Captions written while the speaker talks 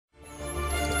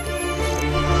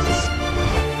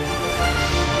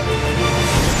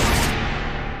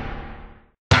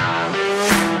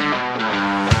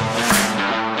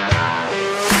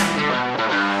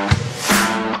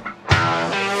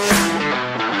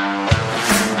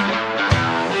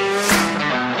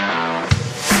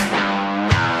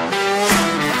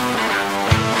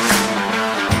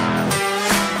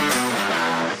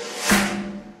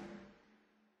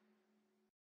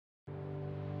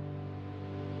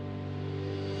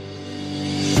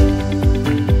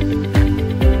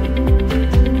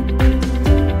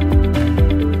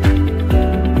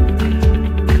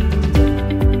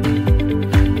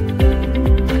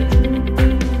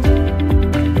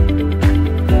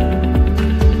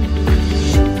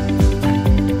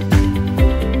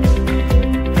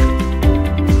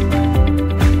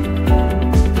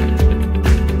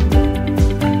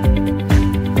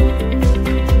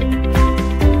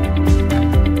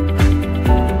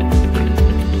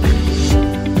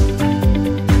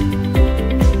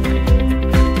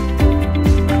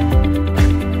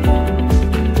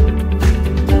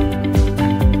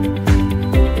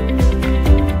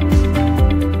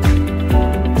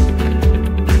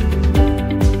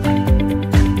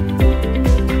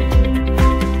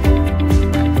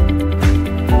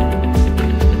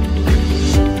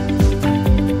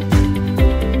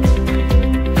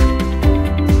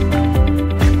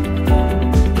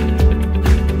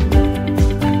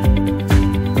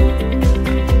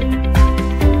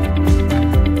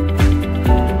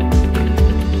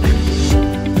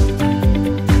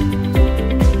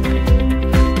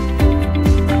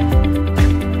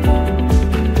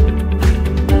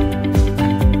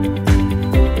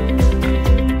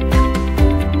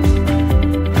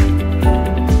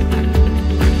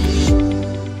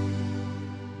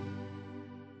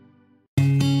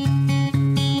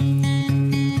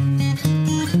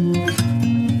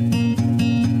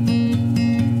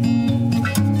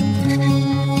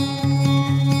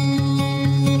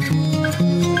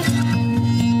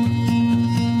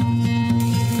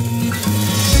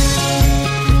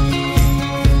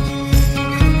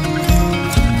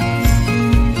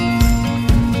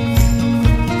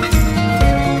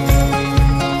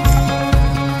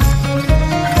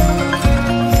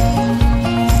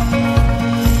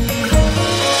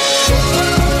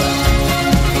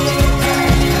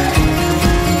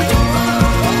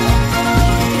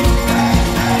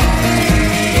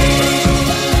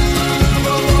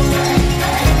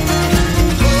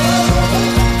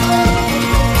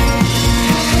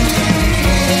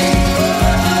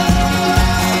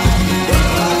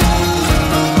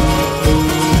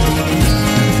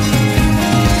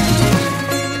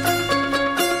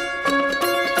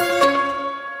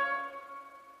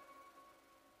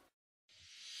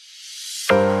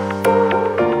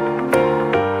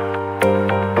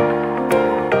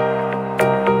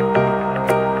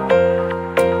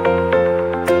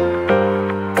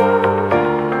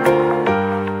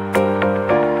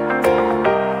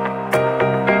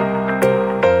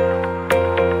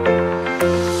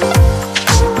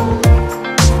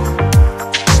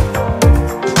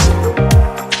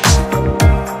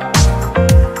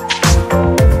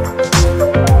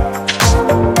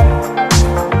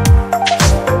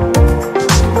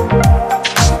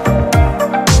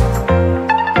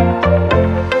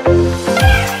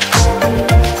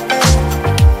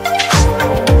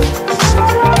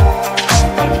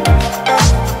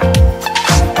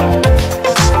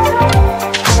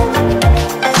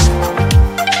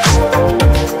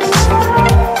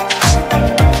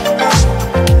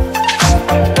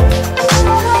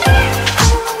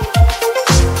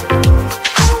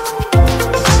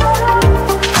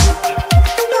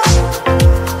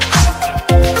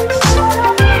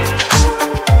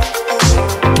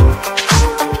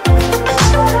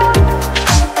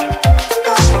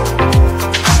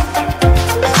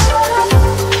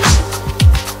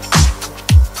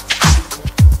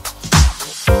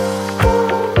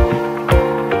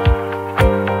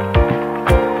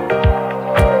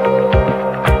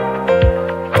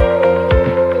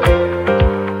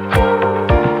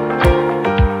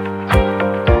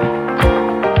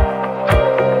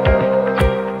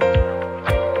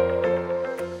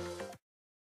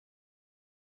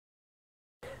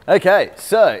Okay,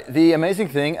 so the amazing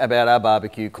thing about our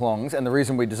barbecue clongs and the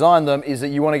reason we designed them is that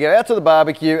you want to go out to the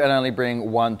barbecue and only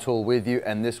bring one tool with you,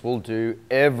 and this will do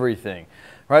everything.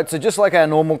 Right, so just like our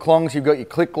normal clongs, you've got your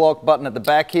click lock button at the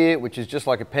back here, which is just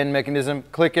like a pen mechanism.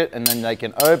 Click it and then they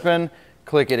can open,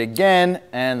 click it again,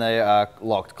 and they are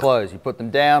locked closed. You put them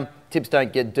down, tips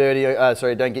don't get dirty,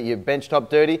 don't get your bench top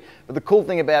dirty. But the cool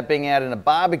thing about being out in a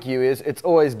barbecue is it's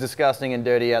always disgusting and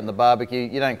dirty out in the barbecue.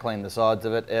 You don't clean the sides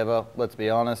of it ever, let's be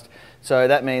honest. So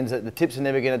that means that the tips are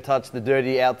never gonna touch the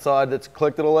dirty outside that's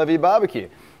collected all over your barbecue.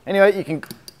 Anyway, you can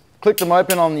click them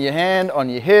open on your hand, on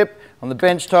your hip, on the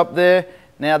bench top there.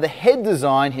 Now the head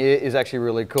design here is actually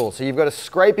really cool. So you've got a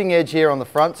scraping edge here on the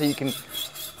front so you can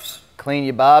clean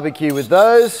your barbecue with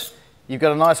those. You've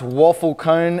got a nice waffle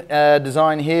cone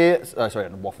design here. Oh, sorry,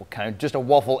 not a waffle cone, just a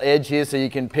waffle edge here so you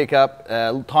can pick up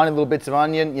tiny little bits of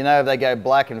onion. You know, they go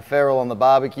black and feral on the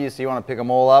barbecue, so you want to pick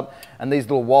them all up. And these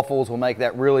little waffles will make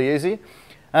that really easy.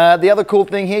 The other cool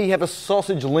thing here, you have a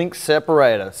sausage link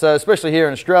separator. So especially here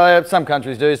in Australia, some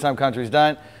countries do, some countries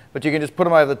don't. But you can just put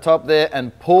them over the top there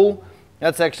and pull.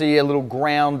 That's actually a little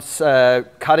ground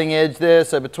cutting edge there.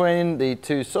 So between the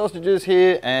two sausages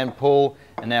here and pull,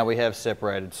 and now we have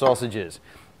separated sausages.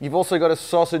 You've also got a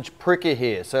sausage pricker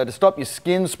here. So to stop your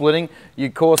skin splitting, you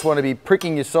of course want to be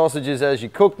pricking your sausages as you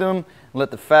cook them.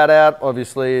 Let the fat out.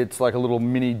 Obviously it's like a little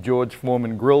mini George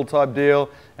Foreman grill type deal,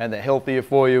 and they're healthier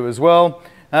for you as well.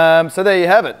 So there you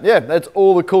have it. Yeah, that's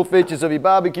all the cool features of your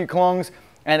barbecue clongs.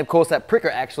 And of course that pricker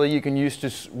actually you can use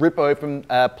to rip open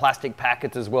plastic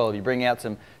packets as well. If you bring out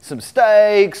some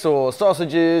steaks or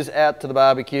sausages out to the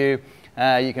barbecue,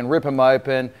 you can rip them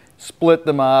open, split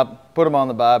them up, put them on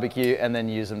the barbecue, and then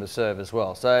use them to serve as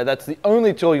well. So that's the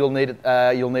only tool you'll need at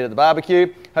the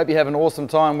barbecue. Hope you have an awesome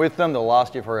time with them. They'll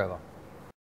last you forever.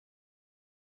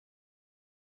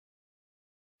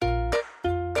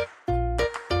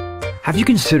 Have you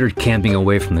considered camping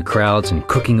away from the crowds and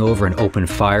cooking over an open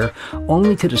fire,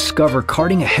 only to discover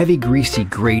carting a heavy greasy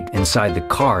grate inside the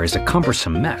car is a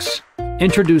cumbersome mess?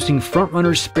 Introducing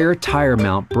Frontrunner's spare tire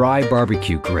mount Bry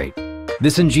barbecue grate.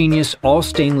 This ingenious all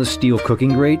stainless steel cooking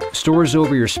grate stores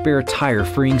over your spare tire,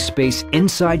 freeing space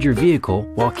inside your vehicle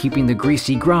while keeping the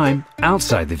greasy grime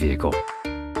outside the vehicle.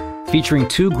 Featuring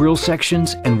 2 grill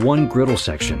sections and 1 griddle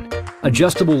section.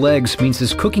 Adjustable legs means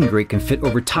this cooking grate can fit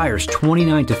over tires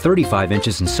 29 to 35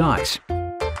 inches in size.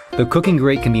 The cooking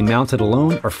grate can be mounted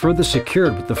alone or further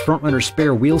secured with the Frontrunner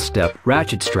spare wheel step,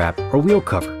 ratchet strap, or wheel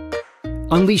cover.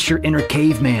 Unleash your inner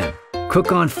caveman.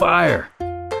 Cook on fire.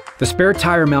 The spare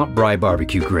tire mount Bry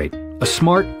barbecue grate, a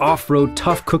smart off-road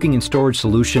tough cooking and storage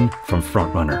solution from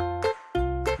Frontrunner.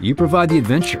 You provide the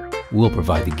adventure, we'll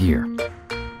provide the gear.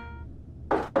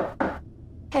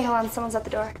 Hey, hold on, someone's at the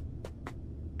door.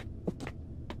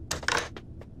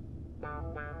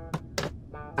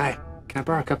 Hi, can I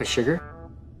borrow a cup of sugar?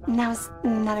 Now's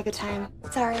not a good time.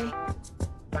 Sorry.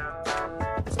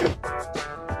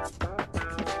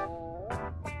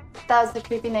 That was the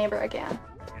creepy neighbor again.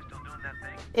 You're still doing that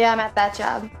thing? Yeah, I'm at that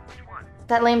job. Which one?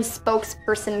 That lame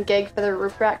spokesperson gig for the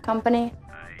roof rack company.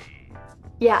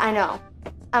 Yeah, I know.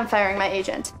 I'm firing my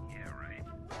agent. Yeah, right.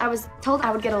 I was told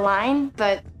I would get a line,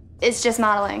 but it's just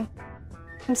modeling.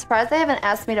 I'm surprised they haven't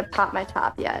asked me to pop my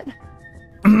top yet.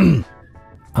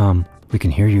 We can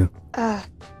hear you. I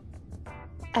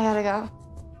gotta go.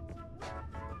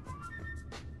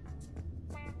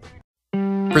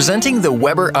 Presenting the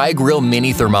Weber iGrill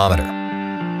Mini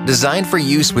Thermometer. Designed for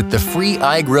use with the free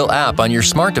iGrill app on your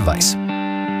smart device.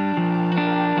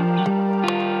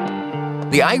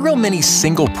 The iGrill Mini's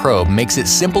single probe makes it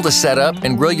simple to set up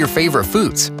and grill your favorite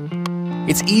foods.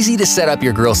 It's easy to set up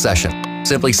your grill session.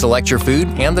 Simply select your food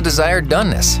and the desired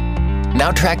doneness. Now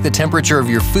track the temperature of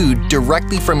your food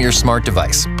directly from your smart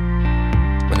device.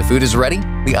 When the food is ready,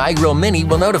 the iGrill Mini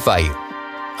will notify you.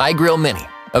 iGrill Mini,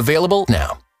 available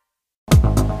now.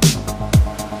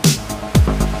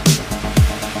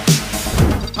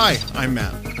 Hi, I'm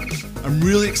Matt. I'm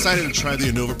really excited to try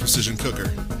the Innova Precision Cooker.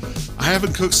 I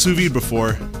haven't cooked sous vide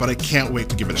before, but I can't wait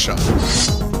to give it a shot.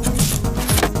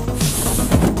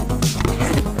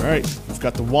 All right, we've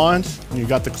got the wand, and you've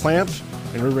got the clamp,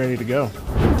 and we're ready to go.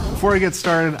 Before I get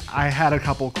started, I had a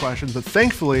couple questions, but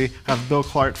thankfully I have Bill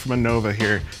Clark from Innova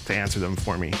here to answer them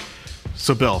for me.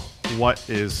 So Bill, what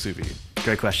is sous vide?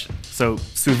 Great question. So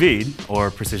sous vide, or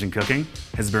precision cooking,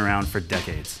 has been around for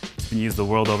decades. It's been used the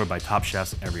world over by top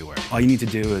chefs everywhere. All you need to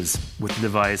do is, with the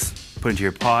device, put it into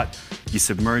your pot, you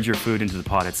submerge your food into the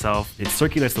pot itself, it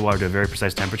circulates the water to a very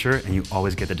precise temperature, and you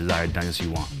always get the desired doneness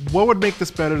you want. What would make this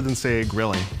better than, say,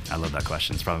 grilling? I love that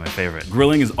question, it's probably my favorite.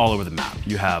 Grilling is all over the map.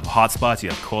 You have hot spots, you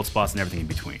have cold spots, and everything in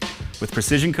between. With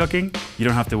precision cooking, you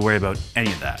don't have to worry about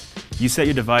any of that. You set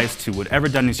your device to whatever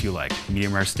doneness you like.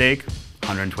 Medium rare steak,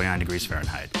 129 degrees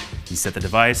Fahrenheit. You set the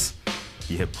device,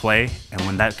 you hit play, and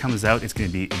when that comes out, it's going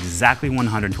to be exactly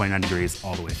 129 degrees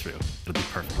all the way through. It'll be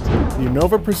perfect. The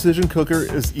Innova Precision Cooker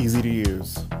is easy to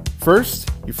use. First,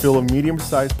 you fill a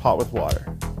medium-sized pot with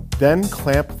water. Then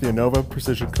clamp the Innova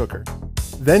Precision Cooker.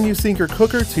 Then you sync your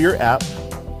cooker to your app,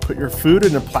 put your food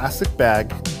in a plastic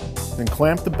bag, then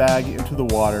clamp the bag into the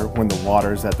water when the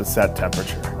water is at the set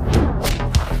temperature.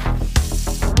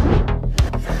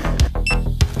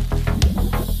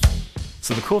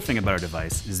 So the cool thing about our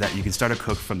device is that you can start a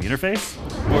cook from the interface,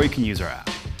 or you can use our app.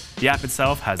 The app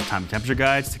itself has time and temperature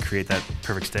guides to create that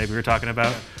perfect steak we were talking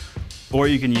about, or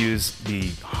you can use the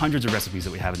hundreds of recipes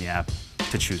that we have in the app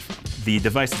to choose from. The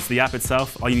device, it's the app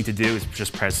itself, all you need to do is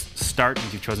just press start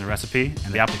once you've chosen a recipe,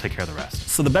 and the app will take care of the rest.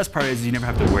 So the best part is you never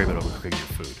have to worry about overcooking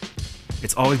your food.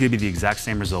 It's always going to be the exact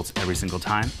same results every single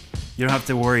time. You don't have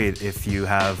to worry if you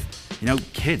have,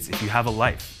 kids, if you have a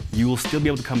life. You will still be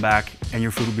able to come back and your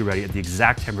food will be ready at the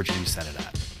exact temperature you set it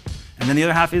at. And then the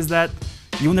other half is that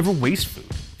you'll never waste food.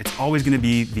 It's always going to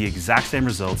be the exact same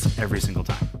results every single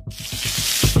time.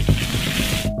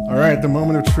 All right, the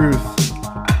moment of truth.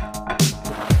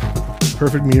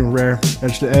 Perfect medium rare,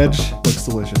 edge to edge, looks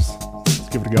delicious. Let's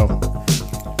give it a go.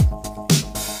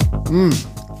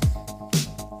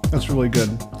 That's really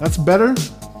good. That's better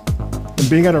than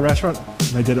being at a restaurant,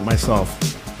 and I did it myself.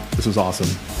 This was awesome.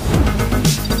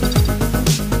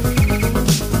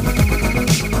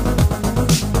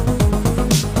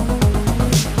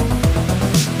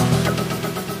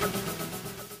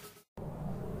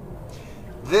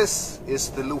 This is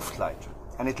the Luftleiter,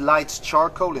 and it lights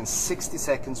charcoal in 60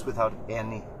 seconds without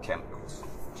any chemicals.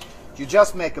 You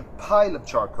just make a pile of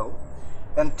charcoal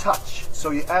and touch,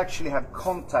 so you actually have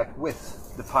contact with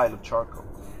the pile of charcoal,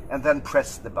 and then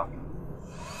press the button.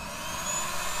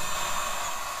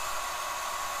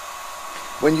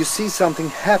 When you see something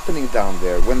happening down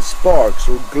there, when sparks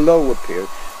or glow appear,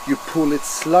 you pull it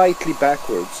slightly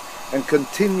backwards and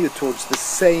continue towards the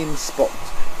same spot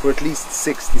for at least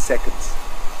 60 seconds.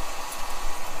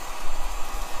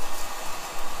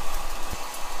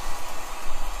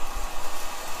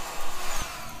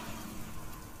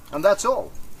 And that's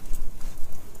all.